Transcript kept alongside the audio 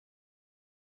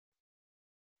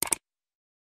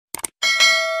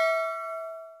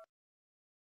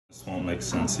This won't make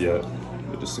sense yet,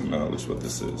 but just acknowledge what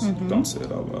this is. Don't say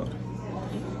it out loud.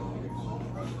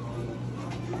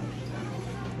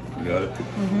 You got it?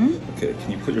 Okay,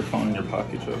 can you put your phone in your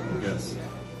pocket, Joe? Yes.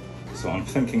 So I'm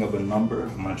thinking of a number.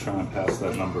 I'm gonna try and pass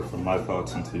that number from my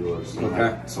thoughts into yours.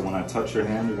 So when I touch your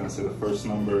hand, you're gonna say the first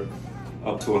number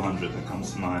up to 100 that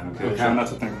comes to mind, okay? Try not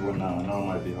to think of one now. I know it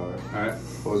might be hard. All right.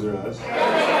 Close your eyes.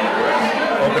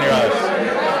 Open your eyes.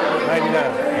 99.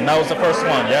 And that was the first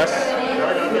one, yes?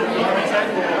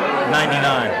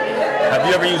 99. Have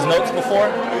you ever used notes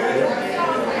before?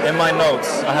 In my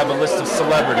notes, I have a list of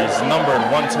celebrities numbered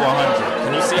 1 to 100.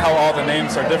 Can you see how all the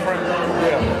names are different?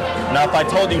 Yeah. Now, if I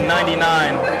told you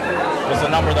 99 was the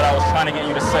number that I was trying to get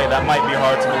you to say, that might be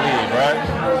hard to believe, right?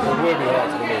 It would be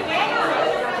hard to believe.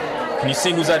 Can you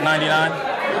see who's at 99?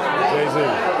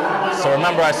 Jay-Z. So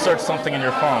remember, I searched something in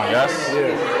your phone, yes?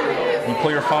 Yeah. Can you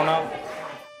pull your phone out?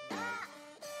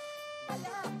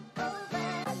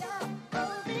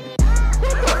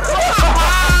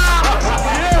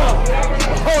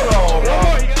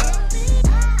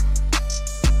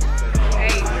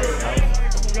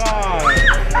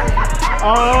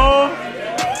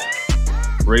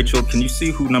 Rachel, can you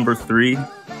see who number 3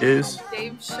 is?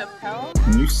 Dave Chappelle.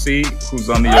 Can you see who's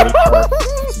on the other side of the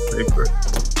piece of paper?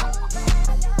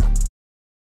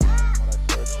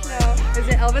 No. Is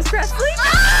it Elvis Presley?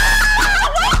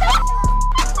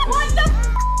 What the?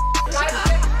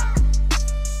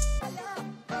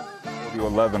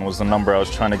 11 was the number I was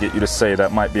trying to get you to say.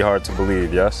 That might be hard to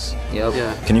believe, yes? Yep.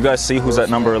 Yeah. Can you guys see who's at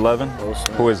number 11?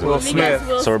 Who is it? Will Smith.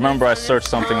 So remember, I searched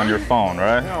something on your phone,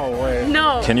 right? No way.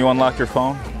 No. Can you unlock your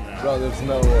phone? Bro, there's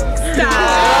no way. Stop.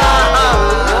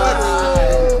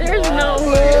 There's no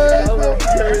way.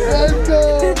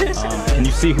 Can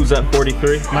you see who's at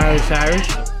 43? Miley Cyrus.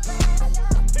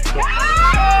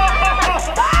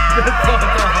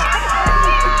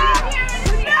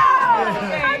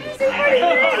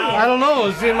 I don't know.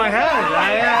 It's in my head.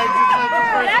 That's the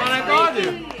first one I thought of.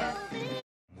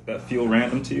 Did that feel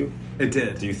random to you? It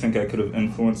did. Do you think I could have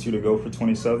influenced you to go for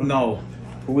 27? No.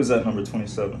 Who was at number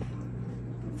 27?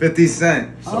 50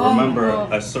 Cent. So remember,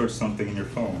 I searched something in your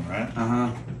phone, right?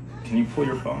 Uh-huh. Can you pull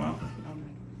your phone out?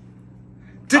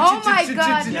 Oh my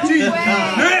God, no way.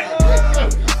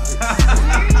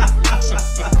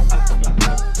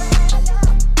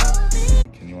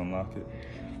 Can you unlock it?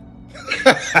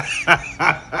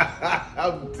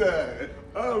 I'm dead.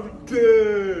 I'm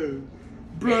dead.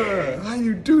 Bruh, how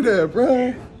you do that,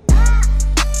 bruh?